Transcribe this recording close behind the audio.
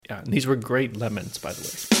Yeah, and these were great lemons, by the way.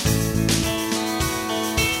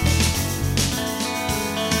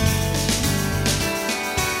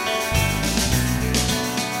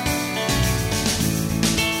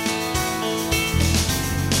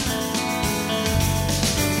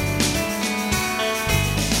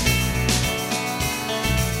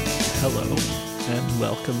 Hello, and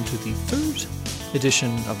welcome to the third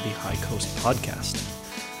edition of the High Coast Podcast.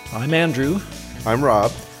 I'm Andrew. I'm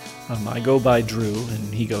Rob. I go by Drew,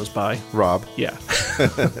 and he goes by Rob. Yeah.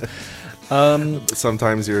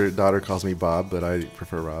 Sometimes your daughter calls me Bob, but I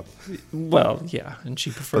prefer Rob. Well, yeah, and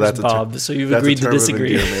she prefers Bob, so you've agreed to that's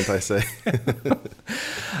disagree. That's a term of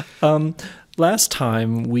endearment, I say. Last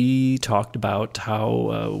time we talked about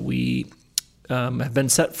how we have been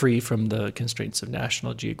set free from the constraints of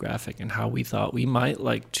National Geographic and how we thought we might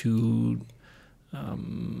like to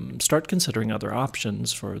start considering other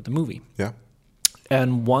options for the movie. Yeah.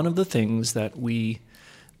 And one of the things that we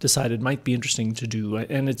decided might be interesting to do,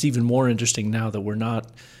 and it's even more interesting now that we're not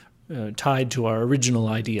tied to our original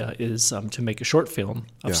idea, is to make a short film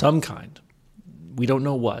of some kind. We don't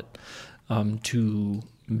know what, to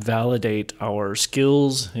validate our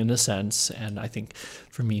skills in a sense. And I think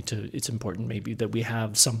for me, it's important maybe that we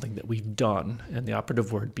have something that we've done, and the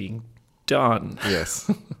operative word being done. Yes.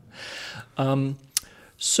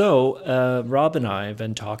 So Rob and I have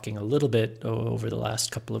been talking a little bit over the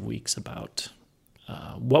last couple of weeks about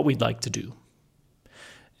what we'd like to do.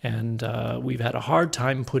 And we've had a hard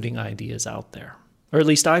time putting ideas out there. Or at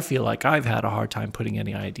least I feel like I've had a hard time putting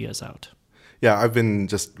any ideas out. Yeah, I've been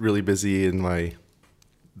just really busy in my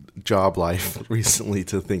job life recently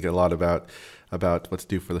to think a lot about what to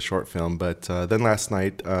do for the short film. But then last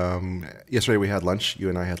night, yesterday we had lunch. You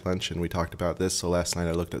and I had lunch, and we talked about this. So last night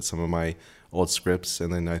I looked at some of my old scripts,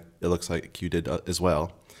 and then it looks like you did as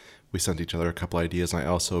well. We sent each other a couple ideas, and I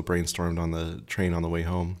also brainstormed on the train on the way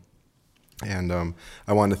home. And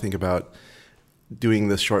I wanted to think about doing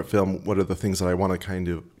this short film. What are the things that I want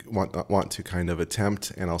to kind of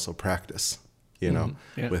attempt and also practice,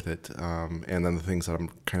 with it. And then the things that I'm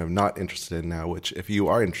kind of not interested in now, which if you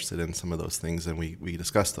are interested in some of those things, then we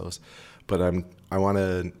discuss those. But I want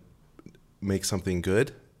to make something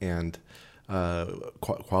good and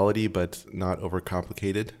quality, but not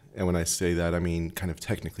overcomplicated. And when I say that, I mean kind of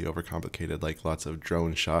technically overcomplicated, like lots of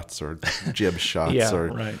drone shots or jib shots,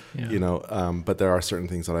 but there are certain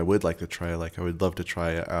things that I would like to try. Like I would love to try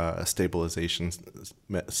a stabilization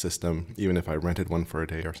system, even if I rented one for a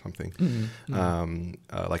day or something,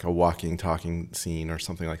 like a walking, talking scene or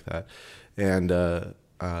something like that. And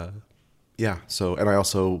So, and I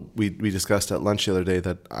also, we discussed at lunch the other day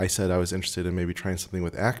that I said I was interested in maybe trying something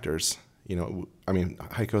with actors.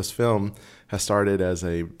 High Coast Film has started as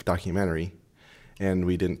a documentary, and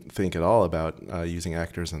we didn't think at all about using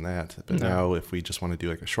actors in that. But now, if we just want to do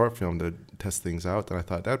like a short film to test things out, then I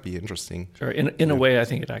thought that'd be interesting. Sure. In a way, I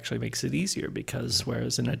think it actually makes it easier because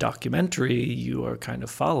whereas in a documentary, you are kind of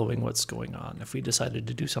following what's going on. If we decided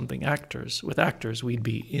to do something with actors, we'd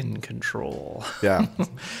be in control. Yeah.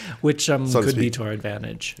 Which could be to our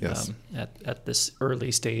advantage at this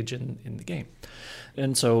early stage in the game.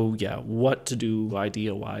 And so, what to do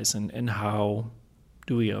idea-wise and how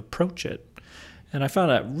do we approach it? And I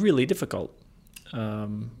found that really difficult.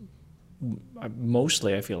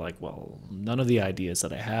 Mostly I feel like, none of the ideas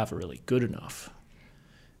that I have are really good enough.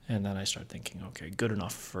 And then I start thinking, okay, good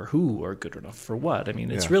enough for who or good enough for what? I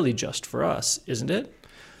mean, it's really just for us, isn't it?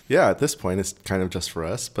 Yeah, at this point, it's kind of just for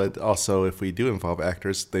us. But also, if we do involve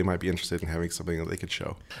actors, they might be interested in having something that they could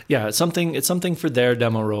show. Yeah, it's something for their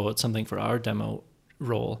demo role. It's something for our demo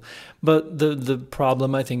role. But the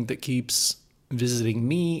problem, I think, that keeps visiting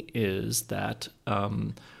me is that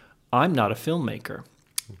I'm not a filmmaker.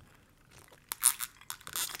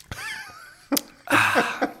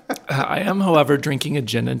 I am, however, drinking a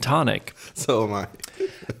gin and tonic. So am I.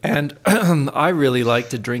 And I really like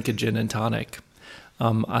to drink a gin and tonic.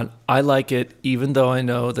 I like it even though I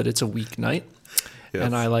know that it's a weeknight. Yes.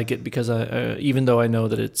 And I like it because even though I know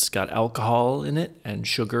that it's got alcohol in it and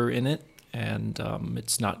sugar in it, and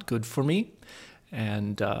it's not good for me.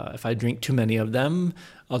 And if I drink too many of them,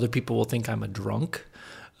 other people will think I'm a drunk.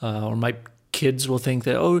 Or my kids will think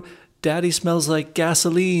that, oh, Daddy smells like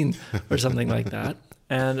gasoline or something like that.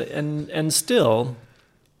 And still,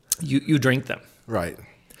 you drink them. Right.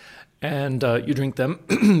 And you drink them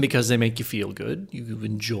because they make you feel good. You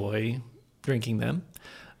enjoy drinking them.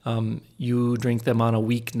 You drink them on a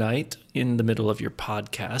weeknight in the middle of your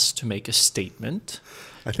podcast to make a statement.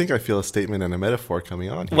 I think I feel a statement and a metaphor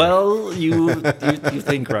coming on here. Well, you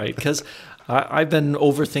think right, because I've been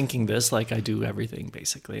overthinking this like I do everything,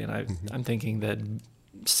 basically. And I'm thinking that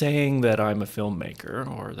saying that I'm a filmmaker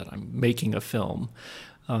or that I'm making a film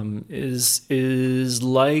is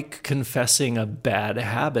like confessing a bad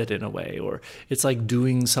habit in a way, or it's like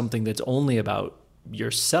doing something that's only about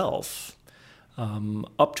yourself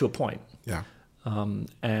up to a point. Yeah.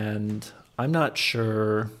 And I'm not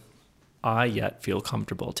sure I yet feel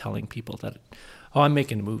comfortable telling people that, oh, I'm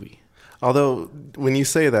making a movie. Although when you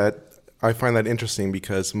say that, I find that interesting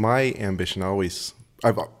because my ambition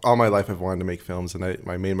all my life I've wanted to make films, and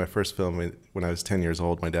I made my first film when I was 10 years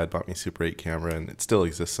old. My dad bought me a Super 8 camera, and it still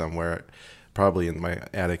exists somewhere, probably in my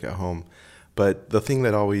attic at home. But the thing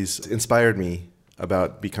that always inspired me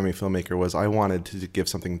about becoming a filmmaker was I wanted to give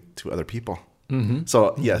something to other people. Mm-hmm.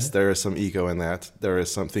 So yes, there is some ego in that. There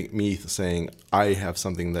is something, me saying I have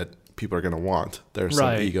something that people are going to want. There's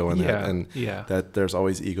some ego in that, and that there's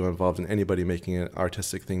always ego involved in anybody making an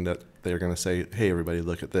artistic thing that they're going to say, hey, everybody,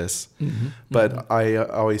 look at this. Mm-hmm. But I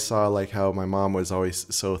always saw like how my mom was always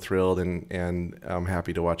so thrilled and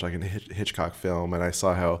happy to watch like a Hitchcock film, and I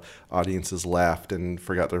saw how audiences laughed and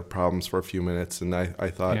forgot their problems for a few minutes, and I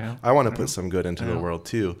thought, I want to put some good into the world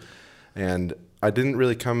too. And I didn't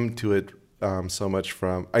really come to it so much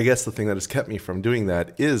from, I guess the thing that has kept me from doing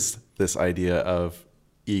that is this idea of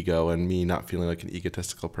ego and me not feeling like an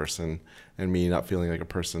egotistical person and me not feeling like a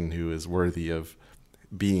person who is worthy of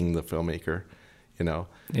being the filmmaker, you know?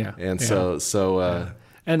 Yeah. And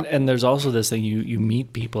And there's also this thing, you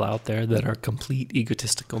meet people out there that are complete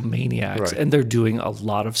egotistical maniacs, right. and they're doing a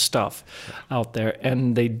lot of stuff out there,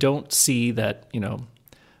 and they don't see that,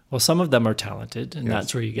 well, some of them are talented, and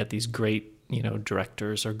that's where you get these great,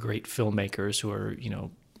 directors or great filmmakers who are,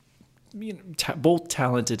 both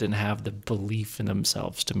talented and have the belief in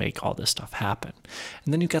themselves to make all this stuff happen.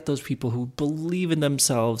 And then you got those people who believe in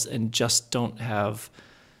themselves and just don't have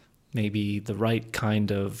maybe the right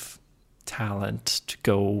kind of talent to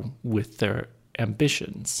go with their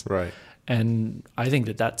ambitions. Right. And I think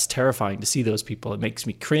that that's terrifying to see those people. It makes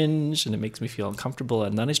me cringe and it makes me feel uncomfortable.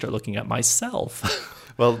 And then I start looking at myself.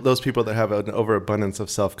 Well, those people that have an overabundance of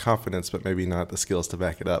self-confidence, but maybe not the skills to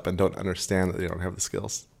back it up and don't understand that they don't have the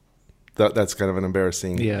skills. That's kind of an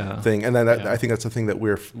embarrassing thing. And then I think that's the thing that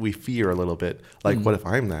we fear a little bit. Like, what if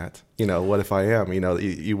I'm that? What if I am?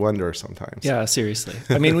 You wonder sometimes. Yeah, seriously.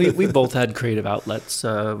 I mean, we both had creative outlets.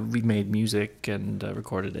 We made music and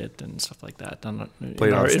recorded it and stuff like that.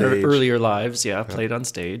 Played on stage. In our earlier lives, played on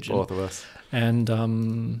stage. Both of us. And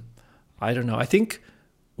I don't know. I think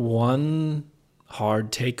one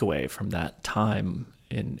hard takeaway from that time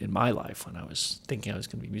in my life when I was thinking I was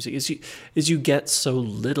going to be music is you get so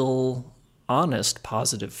little honest,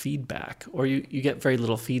 positive feedback, or you get very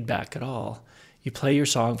little feedback at all. You play your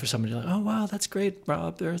song for somebody like, oh, wow, that's great,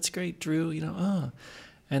 Rob, or it's great, Drew,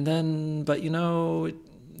 and then, but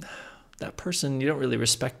that person, you don't really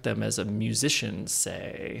respect them as a musician,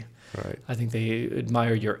 say. Right. I think they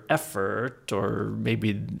admire your effort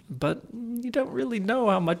but you don't really know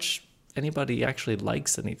how much anybody actually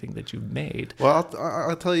likes anything that you've made. Well,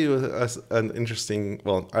 I'll tell you an interesting.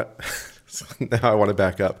 Well, now I want to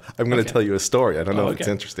back up. I'm going to tell you a story. I don't know if it's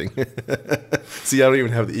interesting. See, I don't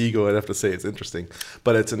even have the ego enough to say it's interesting,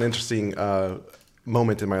 but it's an interesting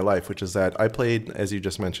moment in my life, which is that I played, as you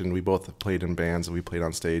just mentioned, we both played in bands and we played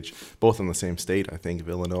on stage, both in the same state, I think, of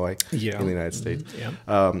Illinois, in the United States. Yeah.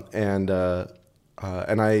 And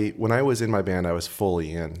when I was in my band, I was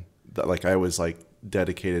fully in. Like I was like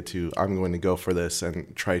dedicated to, I'm going to go for this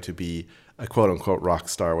and try to be a quote unquote rock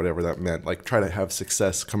star, whatever that meant, like try to have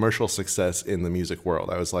success, commercial success in the music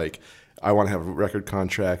world. I was like, I want to have a record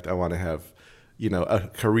contract. I want to have, a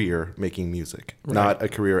career making music, not a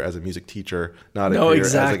career as a music teacher, not a career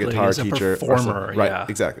as a guitar teacher. Performer, right.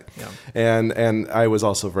 Exactly. Yeah. And I was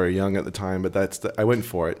also very young at the time, but I went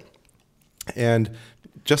for it. And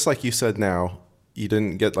just like you said now, you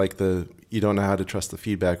didn't get you don't know how to trust the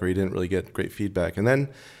feedback, or you didn't really get great feedback. And then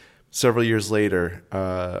several years later,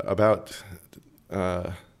 about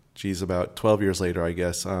 12 years later, I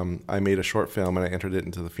guess, I made a short film and I entered it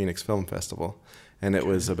into the Phoenix Film Festival. And it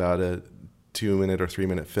was about a 2-minute or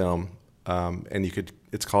 3-minute film. And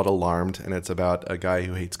it's called Alarmed, and it's about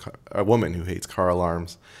a woman who hates car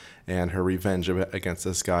alarms and her revenge against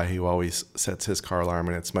this guy who always sets his car alarm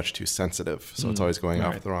and it's much too sensitive. So it's always going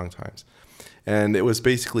off at the wrong times. And it was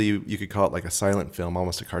basically, you could call it like a silent film,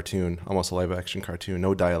 almost a cartoon, almost a live action cartoon,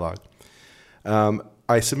 no dialogue.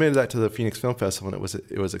 I submitted that to the Phoenix Film Festival and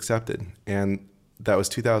it was accepted. And that was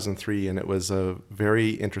 2003, and it was a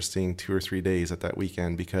very interesting 2 or 3 days at that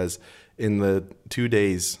weekend, because in the 2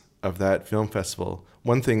 days of that film festival,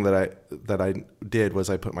 one thing that I did was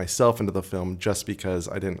I put myself into the film just because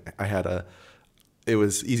it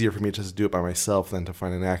was easier for me to just do it by myself than to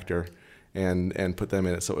find an actor. and put them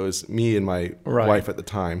in it. So it was me and my Right. wife at the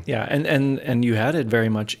time. Yeah, and you had it very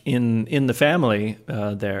much in the family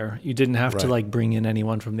there. You didn't have to Right. like bring in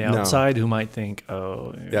anyone from the No. outside who might think,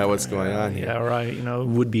 oh, Yeah, what's going on here? Yeah, right.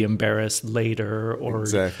 Would be embarrassed later or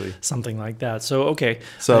Exactly. something like that. So okay,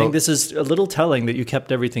 So- I think this is a little telling that you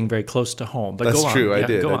kept everything very close to home. But That's go on. true. Yeah, I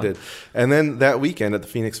did. go I on. did. And then that weekend at the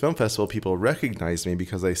Phoenix Film Festival, people recognized me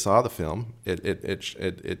because they saw the film.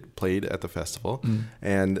 It played at the festival,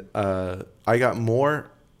 and I got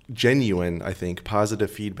more genuine, I think,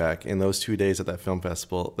 positive feedback in those 2 days at that film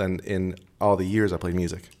festival than in all the years I played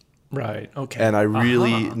music. Right. Okay. And I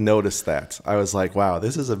really noticed that. I was like, wow,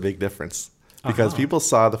 this is a big difference. Because people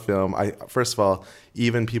saw the film. First of all,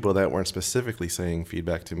 even people that weren't specifically saying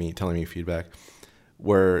feedback to me, telling me feedback,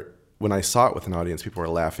 when I saw it with an audience, people were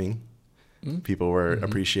laughing. People were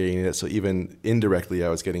appreciating it. So even indirectly, I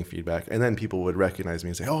was getting feedback. And then people would recognize me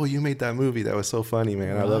and say, oh, you made that movie. That was so funny,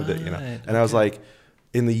 man. I loved it. Right. And I was like,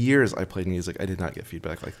 in the years I played music, I did not get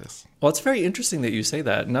feedback like this. Well, it's very interesting that you say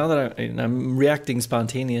that. Now that I'm reacting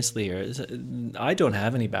spontaneously here, I don't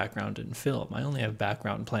have any background in film. I only have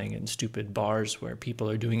background playing in stupid bars where people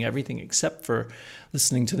are doing everything except for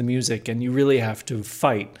listening to the music, and you really have to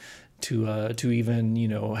fight to even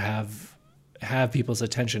have people's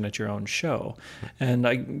attention at your own show. And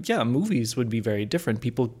movies would be very different.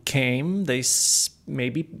 People came,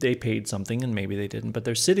 maybe they paid something and maybe they didn't, but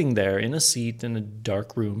they're sitting there in a seat in a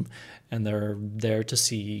dark room and they're there to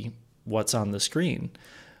see what's on the screen.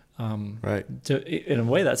 Right. In a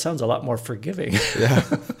way, that sounds a lot more forgiving. Yeah.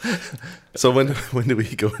 So when do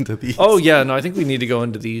we go into these? Oh yeah, no, I think we need to go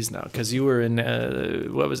into these now because you were in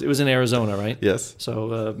it was in Arizona, right? Yes.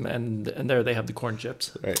 So and there they have the corn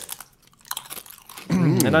chips. Right.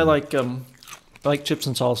 And I like chips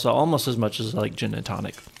and salsa almost as much as I like gin and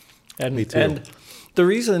tonic. And, Me too. And the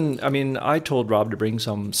reason, I told Rob to bring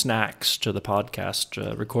some snacks to the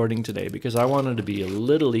podcast recording today because I wanted to be a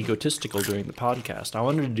little egotistical during the podcast. I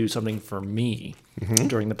wanted to do something for me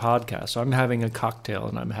during the podcast. So I'm having a cocktail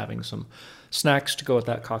and I'm having some snacks to go with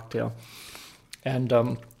that cocktail. And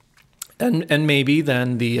maybe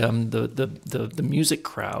then the music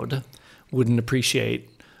crowd wouldn't appreciate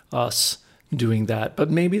us doing that,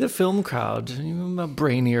 but maybe the film crowd, a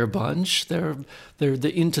brainier bunch, they're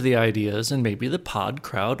into the ideas, and maybe the pod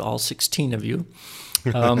crowd, all 16 of you,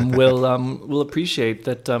 will appreciate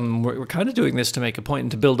that we're kind of doing this to make a point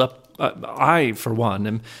and to build up. I, for one,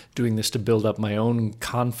 am doing this to build up my own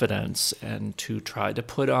confidence and to try to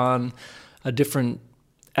put on a different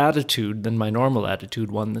attitude than my normal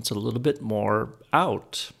attitude, one that's a little bit more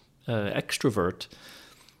out, extrovert,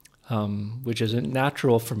 which isn't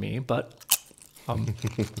natural for me, but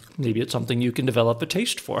maybe it's something you can develop a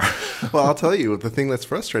taste for. Well, I'll tell you, the thing that's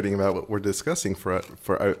frustrating about what we're discussing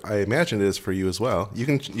I imagine it is for you as well. You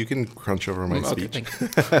can crunch over my Okay, speech. thank you.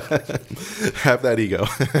 Have that ego.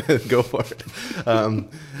 Go for it.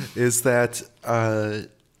 Is that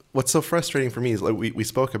what's so frustrating for me is like we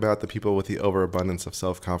spoke about the people with the overabundance of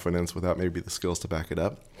self-confidence without maybe the skills to back it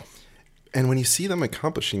up. And when you see them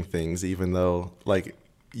accomplishing things, even though like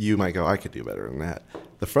you might go, I could do better than that.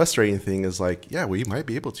 The frustrating thing is like, yeah, we might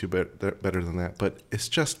be able to better than that, but it's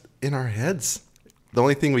just in our heads. The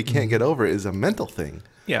only thing we can't get over is a mental thing.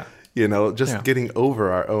 Yeah. Getting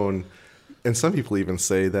over our own. And some people even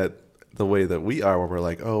say that the way that we are, where we're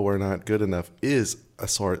like, oh, we're not good enough, is a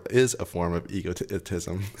form of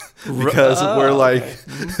egotism because we're like,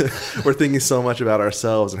 we're thinking so much about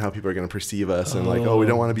ourselves and how people are going to perceive us and like, oh, we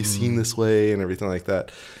don't want to be seen this way and everything like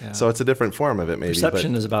that. Yeah. So it's a different form of it, maybe.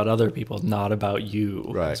 Perception is about other people, not about you.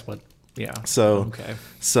 Right. That's what. Yeah. So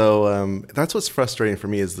that's what's frustrating for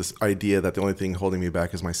me is this idea that the only thing holding me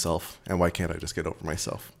back is myself, and why can't I just get over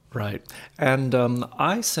myself? Right. And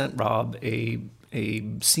I sent Rob a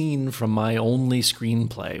scene from my only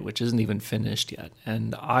screenplay, which isn't even finished yet,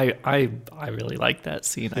 and I really like that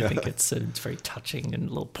scene. I think it's very touching and a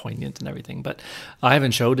little poignant and everything. But I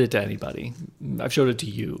haven't showed it to anybody. I've showed it to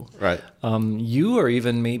you. Right. You are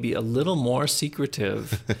even maybe a little more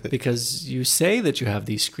secretive because you say that you have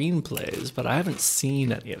these screenplays, but I haven't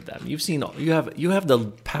seen any of them. You have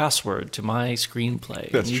the password to my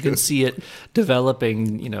screenplay, and you can see it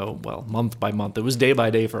developing. Month by month. It was day by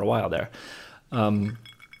day for a while there. But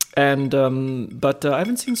I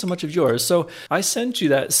haven't seen so much of yours. So I sent you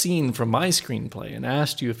that scene from my screenplay and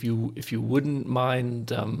asked you if you wouldn't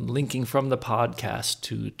mind linking from the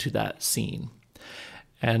podcast to that scene.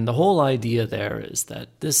 And the whole idea there is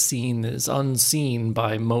that this scene is unseen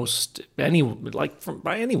by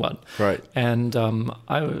by anyone. Right. And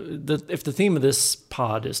if the theme of this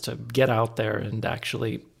pod is to get out there and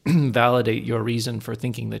actually validate your reason for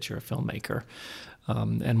thinking that you're a filmmaker,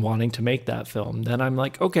 and wanting to make that film, then I'm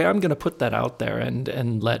like, okay, I'm going to put that out there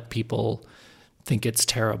and let people think it's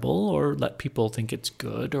terrible or let people think it's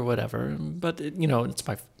good or whatever. But, it's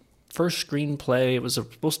my first screenplay. It was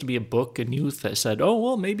supposed to be a book, and youth said, oh,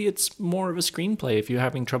 well, maybe it's more of a screenplay if you're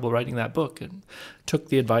having trouble writing that book, and took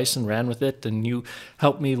the advice and ran with it. And you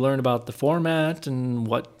helped me learn about the format and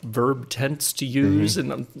what verb tense to use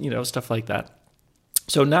and, stuff like that.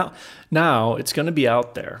 So now it's going to be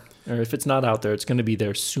out there, or if it's not out there, it's going to be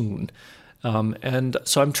there soon. And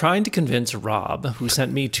so I'm trying to convince Rob, who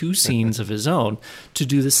sent me 2 scenes of his own, to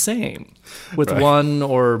do the same with one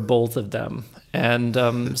or both of them.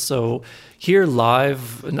 And so here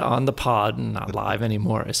live on the pod, not live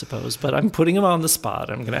anymore, I suppose, but I'm putting him on the spot.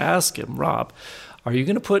 I'm going to ask him, Rob, are you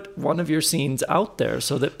going to put one of your scenes out there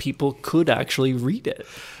so that people could actually read it?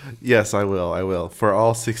 Yes, I will. For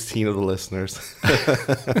all 16 of the listeners.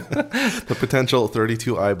 The potential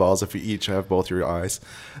 32 eyeballs, if you each have both your eyes,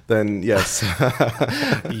 then yes.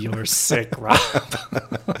 You're sick, Rob.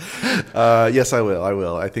 Yes, I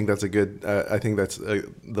will. I think that's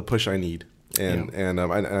the push I need. And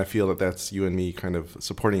I feel that that's you and me kind of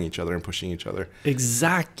supporting each other and pushing each other.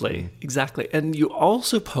 Exactly. And you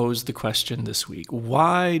also posed the question this week,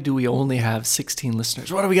 why do we only have 16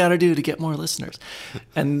 listeners? What do we got to do to get more listeners?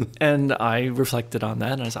 And I reflected on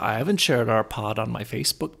that, and I said, I haven't shared our pod on my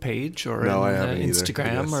Facebook page or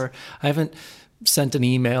Instagram, or I haven't sent an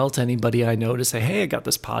email to anybody I know to say, hey, I got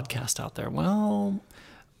this podcast out there. Well,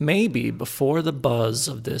 maybe before the buzz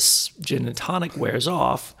of this gin and tonic wears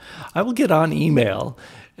off, I will get on email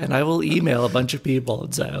and I will email a bunch of people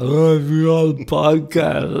and say, oh, if you're on a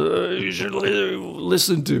podcast, you should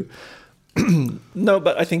listen to. No,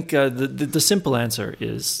 but I think the simple answer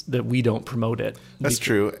is that we don't promote it. That's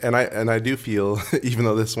true. And I do feel, even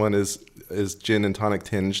though this one is gin and tonic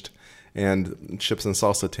tinged and chips and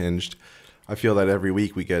salsa tinged, I feel that every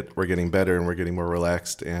week we're getting better and we're getting more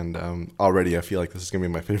relaxed, and already I feel like this is going to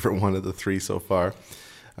be my favorite one of the 3 so far.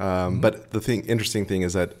 But the interesting thing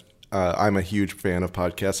is that I'm a huge fan of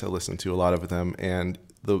podcasts. I listen to a lot of them, and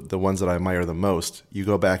the ones that I admire the most, you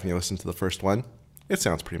go back and you listen to the first one, it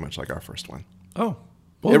sounds pretty much like our first one. Oh,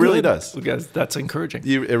 well, it really does. Because that's encouraging.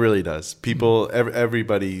 It really does. People,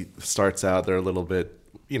 everybody starts out, they're a little bit,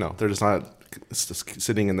 they're just not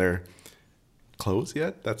sitting in their clothes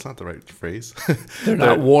yet. That's not the right phrase. They're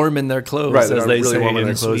not warm in their clothes, right, as they really say warm in in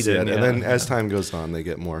their clothes Sweden. yet. And then as time goes on, they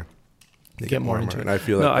get more. They get more into it. And I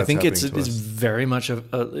feel I think it's very much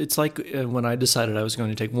it's like when I decided I was going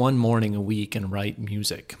to take one morning a week and write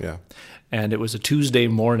music. Yeah. And it was a Tuesday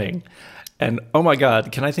morning. And oh my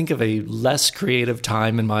God, can I think of a less creative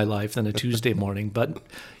time in my life than a Tuesday morning? But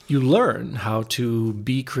you learn how to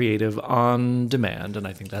be creative on demand, and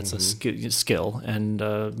I think that's a skill.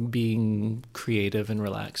 And being creative and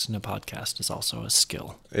relaxed in a podcast is also a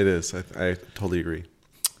skill. It is. I totally agree.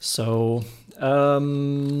 So,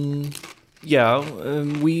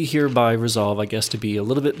 we hereby resolve, I guess, to be a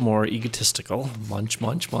little bit more egotistical, munch,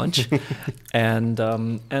 and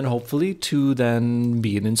hopefully to then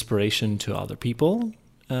be an inspiration to other people,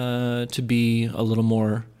 to be a little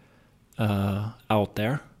more out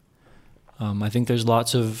there. I think there's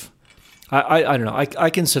lots of, I don't know, I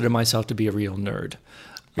consider myself to be a real nerd.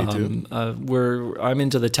 Me too. I'm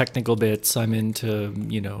into the technical bits. I'm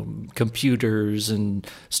into computers and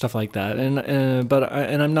stuff like that. And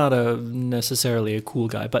I'm not necessarily a cool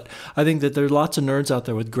guy. But I think that there are lots of nerds out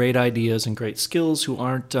there with great ideas and great skills who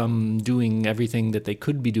aren't doing everything that they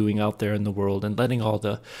could be doing out there in the world and letting all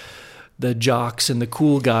the jocks and the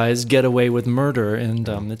cool guys get away with murder. And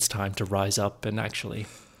it's time to rise up and actually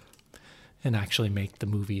make the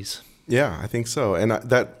movies. Yeah, I think so. And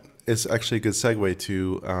that is actually a good segue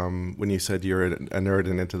to when you said you're a nerd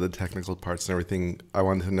and into the technical parts and everything. I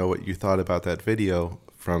wanted to know what you thought about that video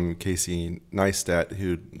from Casey Neistat,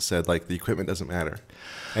 who said, like, the equipment doesn't matter.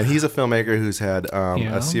 And he's a filmmaker who's had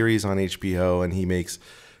a series on HBO, and he makes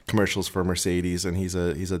commercials for Mercedes, and he's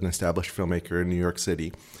an established filmmaker in New York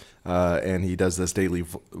City. And he does this daily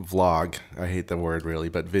vlog. I hate the word really,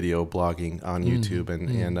 but video blogging on YouTube.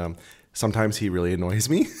 And sometimes he really annoys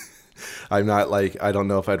me. I'm not like, I don't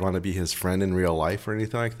know if I'd want to be his friend in real life or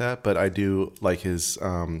anything like that, but I do like his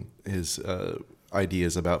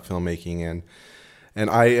ideas about filmmaking, and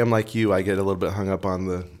I am like you. I get a little bit hung up on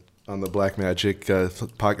the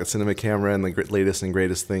Blackmagic pocket cinema camera and the latest and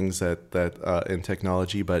greatest things that in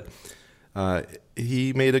technology. But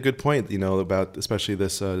he made a good point, about especially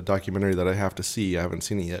this documentary that I have to see. I haven't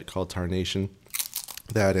seen it yet, called Tarnation.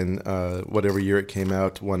 That in whatever year it came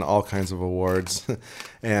out, won all kinds of awards,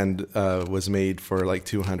 and was made for like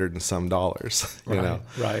 $200 and some.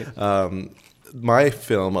 Right. my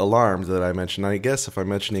film Alarmed that I mentioned. I guess if I'm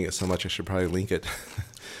mentioning it so much, I should probably link it.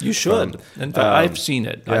 You should. In fact, I've seen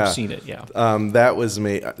it. Yeah. I've seen it. Yeah. That was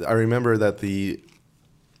made. I remember that the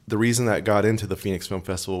reason that got into the Phoenix Film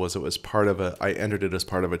Festival was it was part of I entered it as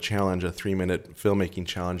part of a challenge, a 3-minute filmmaking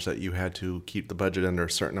challenge that you had to keep the budget under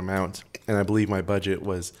a certain amount. And I believe my budget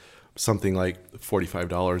was something like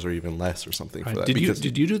 $45 or even less or something for that.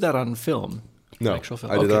 Did you do that on film? No, Actual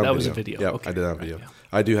film? I did that on was a video. video. Yeah, okay. I did on video. Yeah.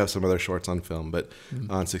 I do have some other shorts on film, but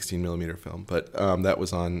on 16 millimeter film, but that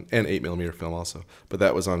was on, and 8 millimeter film also, but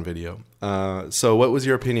that was on video. So what was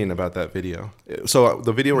your opinion about that video? So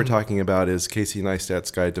the video we're talking about is Casey Neistat's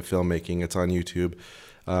Guide to Filmmaking. It's on YouTube.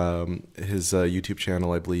 His YouTube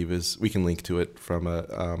channel, I believe, we can link to it from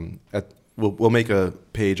we'll make a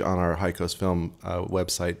page on our High Coast Film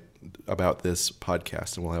website about this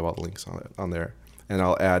podcast, and we'll have all the links on there. And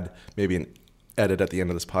I'll add maybe an edit at the end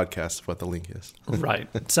of this podcast of what the link is. Right.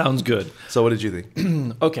 Sounds good. So what did you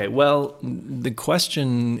think? Okay. Well, the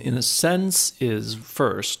question in a sense is,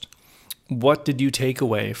 first, what did you take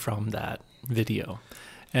away from that video?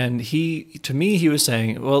 And to me, he was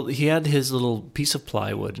saying, well, he had his little piece of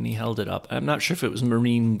plywood and he held it up. I'm not sure if it was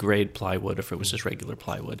marine grade plywood or if it was just regular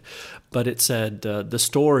plywood, but it said, the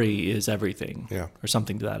story is everything, or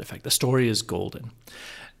something to that effect. The story is golden.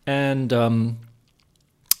 And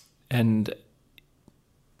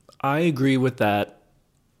I agree with that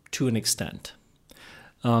to an extent.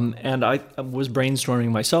 And I was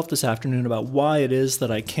brainstorming myself this afternoon about why it is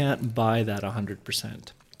that I can't buy that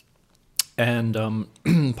 100%.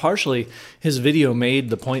 And partially, his video made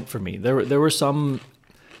the point for me. There were some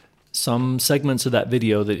segments of that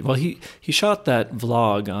video that, well, he shot that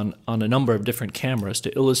vlog on a number of different cameras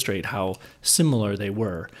to illustrate how similar they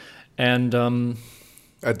were. And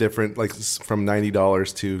a different, like from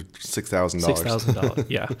 $90 to $6,000. $6,000,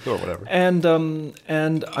 yeah, or whatever. And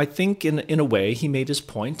I think in a way he made his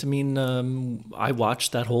point. I mean, I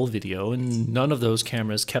watched that whole video, and none of those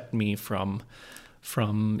cameras kept me from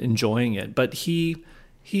enjoying it. But he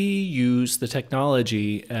used the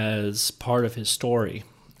technology as part of his story,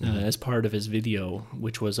 as part of his video,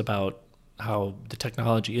 which was about how the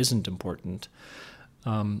technology isn't important.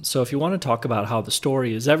 So if you want to talk about how the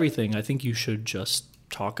story is everything, I think you should just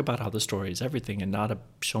talk about how the story is everything and not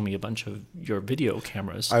show me a bunch of your video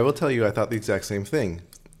cameras. I will tell you, I thought the exact same thing.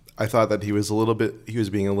 I thought that he was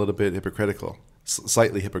being a little bit hypocritical,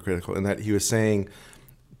 slightly hypocritical, in that he was saying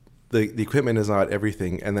the equipment is not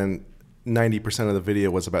everything, and then 90% of the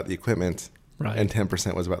video was about the equipment, right, and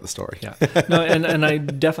 10% was about the story. Yeah, no, and I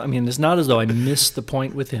definitely, I mean, it's not as though I missed the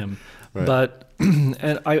point with him, right, but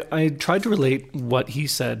and I tried to relate what he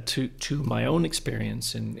said to my own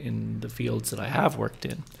experience in the fields that I have worked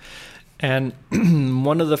in. And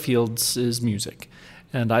one of the fields is music.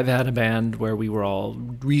 And I've had a band where we were all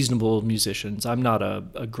reasonable musicians. I'm not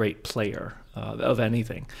a great player of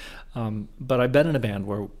anything. But I've been in a band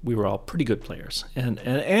where we were all pretty good players. And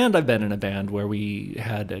I've been in a band where we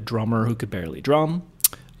had a drummer who could barely drum.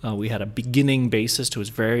 We had a beginning bassist who was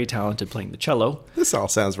very talented playing the cello. This all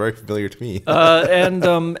sounds very familiar to me. And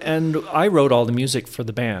I wrote all the music for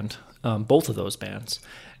the band, both of those bands.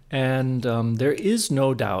 And there is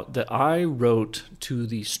no doubt that I wrote to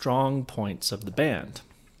the strong points of the band.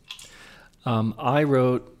 I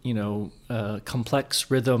wrote, complex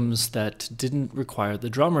rhythms that didn't require the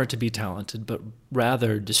drummer to be talented, but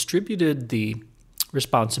rather distributed the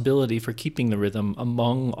responsibility for keeping the rhythm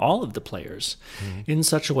among all of the players in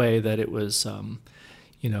such a way that it was,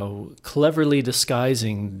 cleverly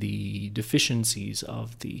disguising the deficiencies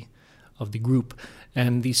of the group.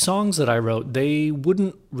 And the songs that I wrote, they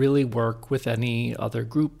wouldn't really work with any other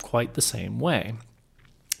group quite the same way.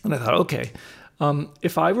 And I thought, okay,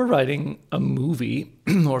 if I were writing a movie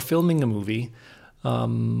or filming a movie,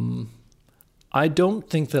 I don't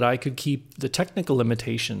think that I could keep the technical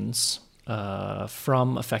limitations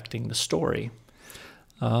from affecting the story.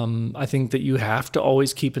 I think that you have to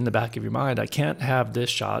always keep in the back of your mind, I can't have this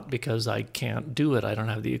shot because I can't do it. I don't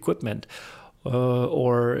have the equipment.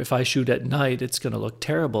 Or if I shoot at night, it's going to look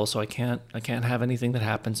terrible. So I can't have anything that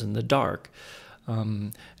happens in the dark.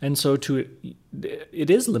 And so it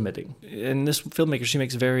is limiting. And this filmmaker, she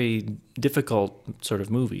makes very difficult sort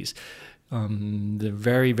of movies. They're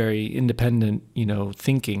very, very independent,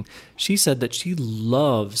 thinking. She said that she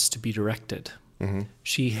loves to be directed. Mm-hmm.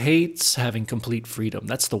 She hates having complete freedom.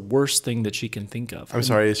 That's the worst thing that she can think of. I'm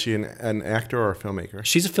sorry, is she an actor or a filmmaker?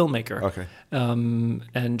 She's a filmmaker. Okay.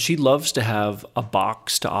 And she loves to have a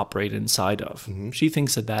box to operate inside of. Mm-hmm. She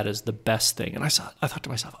thinks that is the best thing. And I thought to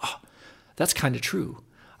myself, oh, that's kind of true.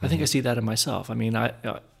 I think I see that in myself. I mean, I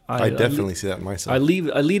I definitely see that in myself. I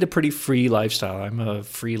lead a pretty free lifestyle. I'm a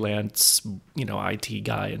freelance, IT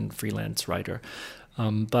guy and freelance writer.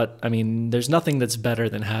 But I mean, there's nothing that's better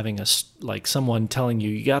than having someone telling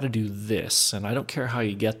you got to do this, and I don't care how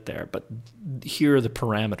you get there, but here are the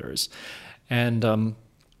parameters. And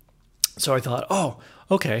so I thought, oh,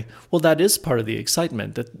 okay, well, that is part of the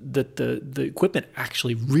excitement, that the equipment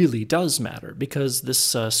actually really does matter, because this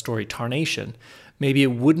story, Tarnation, maybe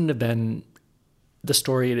it wouldn't have been the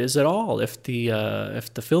story it is at all if the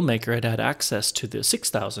filmmaker had access to the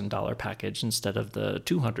 $6,000 package instead of the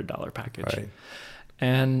 $200 package. Right.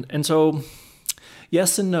 And so,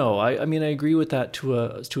 yes and no. I mean, I agree with that to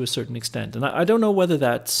a certain extent, and I don't know whether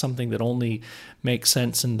that's something that only makes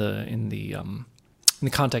sense in the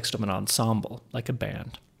context of an ensemble, like a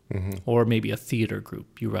band, or maybe a theater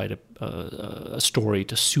group. You write a story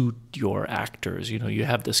to suit your actors. You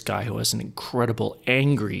have this guy who has an incredible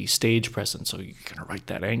angry stage presence, so you're going to write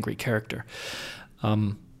that angry character.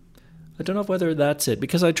 I don't know whether that's it,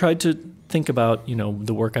 because I tried to think about,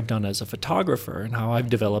 the work I've done as a photographer and how I've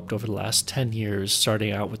developed over the last 10 years,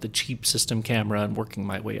 starting out with a cheap system camera and working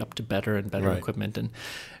my way up to better and better equipment,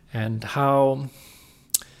 and how,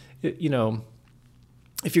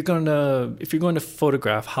 if you're going to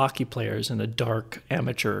photograph hockey players in a dark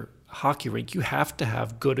amateur hockey rink, you have to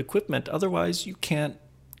have good equipment. Otherwise, you can't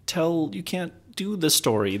do the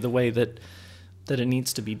story the way that it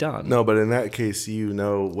needs to be done. No, but in that case,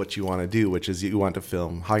 what you want to do, which is you want to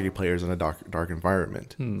film hockey players in a dark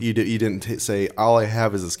environment. You didn't say, all I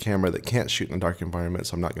have is this camera that can't shoot in a dark environment,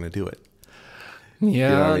 so I'm not going to do it.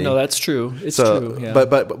 Yeah, no, that's true. It's true. Yeah.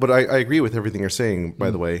 But I agree with everything you're saying,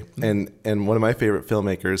 by the way. And one of my favorite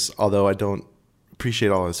filmmakers, although I don't appreciate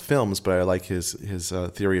all his films, but I like his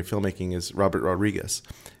theory of filmmaking, is Robert Rodriguez.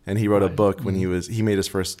 And he wrote a book when he made his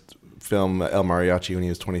first film, El Mariachi, when he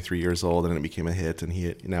was 23 years old, and it became a hit. And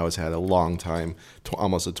he now has had a long time,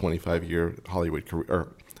 almost a 25-year Hollywood career,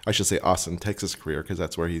 or I should say Austin, Texas career, because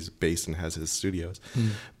that's where he's based and has his studios.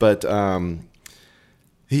 But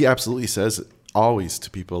he absolutely says always to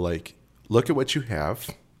people, like, look at what you have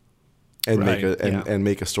and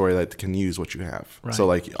make a story that can use what you have. Right. So,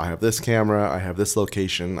 like, I have this camera, I have this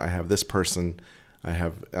location, I have this person, I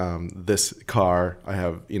have this car, I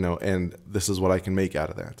have, and this is what I can make out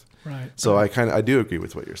of that. Right. So I do agree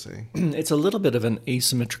with what you're saying. It's a little bit of an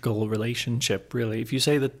asymmetrical relationship, really. If you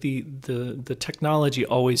say that the technology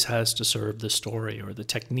always has to serve the story, or the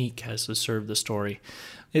technique has to serve the story,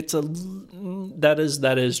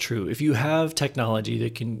 that is true. If you have technology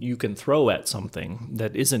that you can throw at something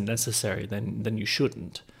that isn't necessary, then you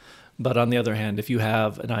shouldn't. But on the other hand, if you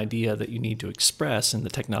have an idea that you need to express and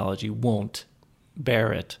the technology won't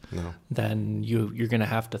bear it, then you're going to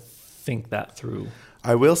have to think that through.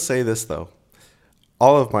 I will say this, though.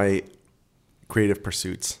 All of my creative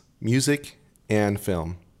pursuits, music and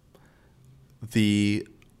film, the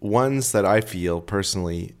ones that I feel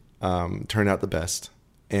personally turn out the best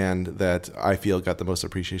and that I feel got the most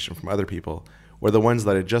appreciation from other people were the ones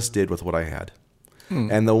that I just did with what I had.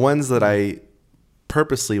 And the ones that I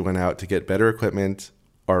purposely went out to get better equipment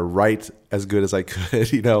or write as good as I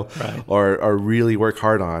could, or really work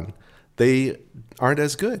hard on, they aren't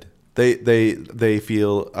as good. They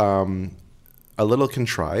feel a little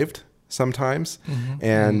contrived sometimes,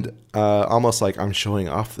 and almost like I'm showing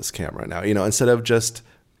off this camera now. Instead of just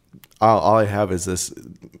all I have is this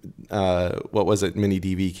what was it, mini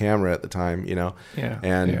DV camera at the time,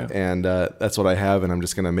 and that's what I have, and I'm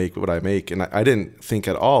just gonna make what I make. And I didn't think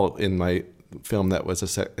at all in my film that was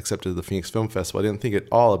accepted to the Phoenix Film Festival. I didn't think at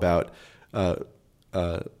all about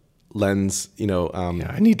lens,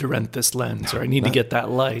 I need to rent this lens, or I need to get that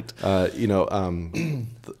light, any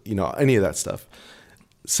of that stuff.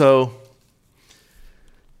 So,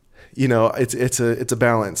 it's a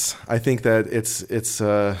balance. I think that it's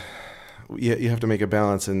you have to make a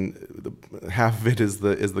balance, and half of it is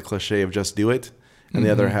the cliche of just do it, and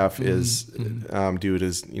the other half is do it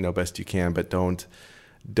as best you can, but don't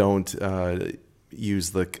use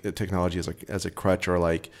the technology as a crutch, or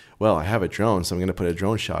like, well, I have a drone, so I'm going to put a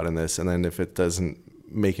drone shot in this, and then if it doesn't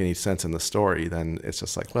make any sense in the story, then it's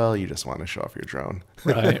just like, well, you just want to show off your drone.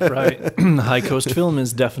 Right. High Coast Film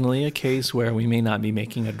is definitely a case where we may not be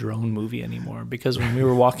making a drone movie anymore, because when we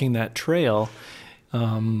were walking that trail,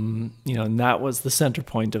 and that was the center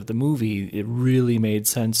point of the movie. It really made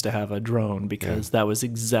sense to have a drone, because that was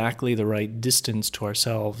exactly the right distance to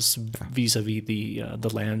ourselves vis-a-vis the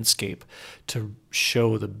landscape to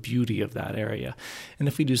show the beauty of that area. And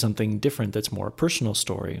if we do something different that's more a personal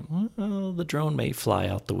story, well, the drone may fly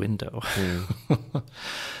out the window.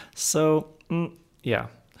 So, yeah.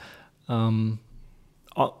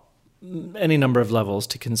 any number of levels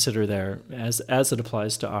to consider there as it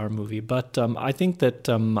applies to our movie. But I think that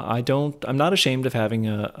I'm not ashamed of having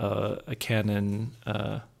a Canon.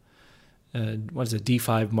 What is it?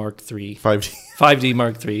 D5 Mark III. 5D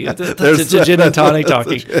Mark III. It's a gin and tonic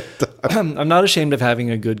talking. I'm not ashamed of having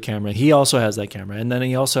a good camera. He also has that camera, and then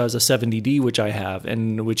he also has a 70D, which I have,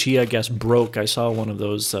 and which he, I guess, broke. I saw one of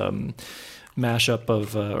those mashup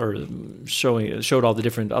of or showed all the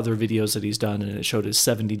different other videos that he's done, and it showed his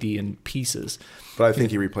 70D in pieces. But I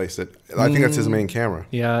think he replaced it. I think that's his main camera.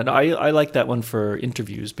 Yeah, and I like that one for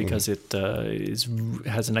interviews because it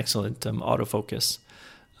has an excellent autofocus.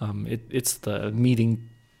 It's the meeting.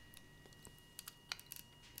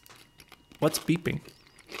 What's beeping?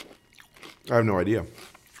 I have no idea.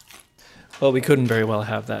 Well, we couldn't very well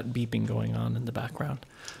have that beeping going on in the background.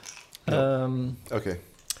 No. Okay.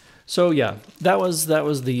 So yeah, that was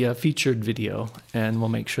the featured video, and we'll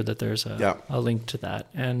make sure that there's a link to that.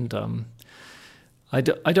 And I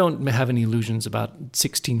don't have any illusions about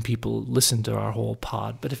 16 people listen to our whole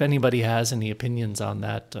pod, but if anybody has any opinions on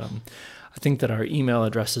that, I think that our email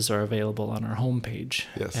addresses are available on our homepage.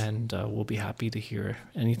 Yes. And we'll be happy to hear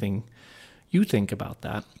anything you think about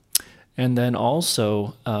that. And then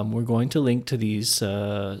also, we're going to link to these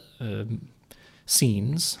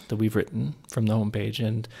scenes that we've written from the homepage,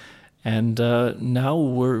 and now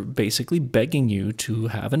we're basically begging you to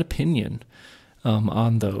have an opinion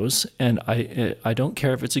on those. And I don't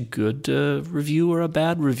care if it's a good review or a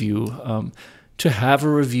bad review. To have a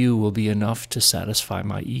review will be enough to satisfy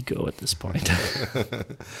my ego at this point.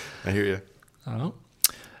 I hear you.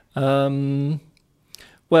 Oh.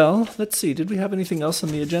 Well, let's see. Did we have anything else on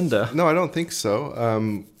the agenda? No, I don't think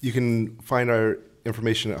so. You can find our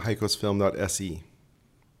information at heikosfilm.se.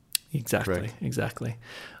 Exactly, Correct. Exactly.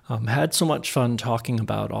 Had so much fun talking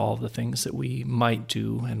about all the things that we might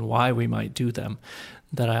do and why we might do them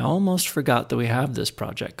that I almost forgot that we have this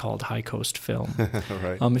project called High Coast Film.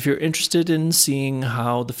 Right. If you're interested in seeing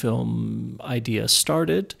how the film idea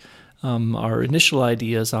started, our initial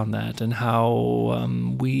ideas on that, and how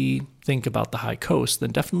we think about the High Coast,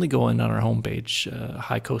 then definitely go in on our homepage,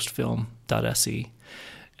 highcoastfilm.se,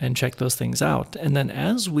 and check those things out. And then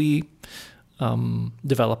as we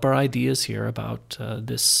develop our ideas here about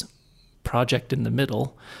this project in the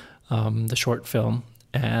middle, the short film,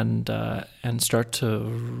 and start to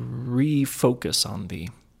refocus on the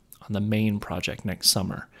main project next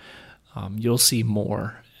summer, you'll see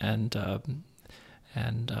more and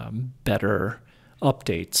better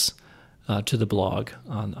updates to the blog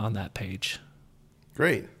on that page.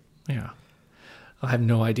 Great. Yeah. I have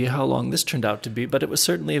no idea how long this turned out to be, but it was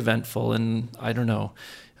certainly eventful, and I don't know.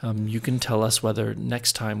 You can tell us whether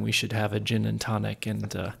next time we should have a gin and tonic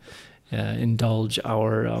and indulge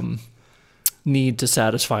our need to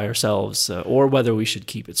satisfy ourselves, or whether we should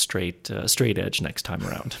keep it straight edge next time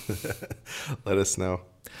around. Let us know.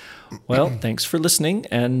 Well, thanks for listening,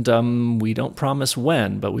 and we don't promise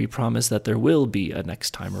when, but we promise that there will be a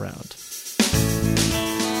next time around.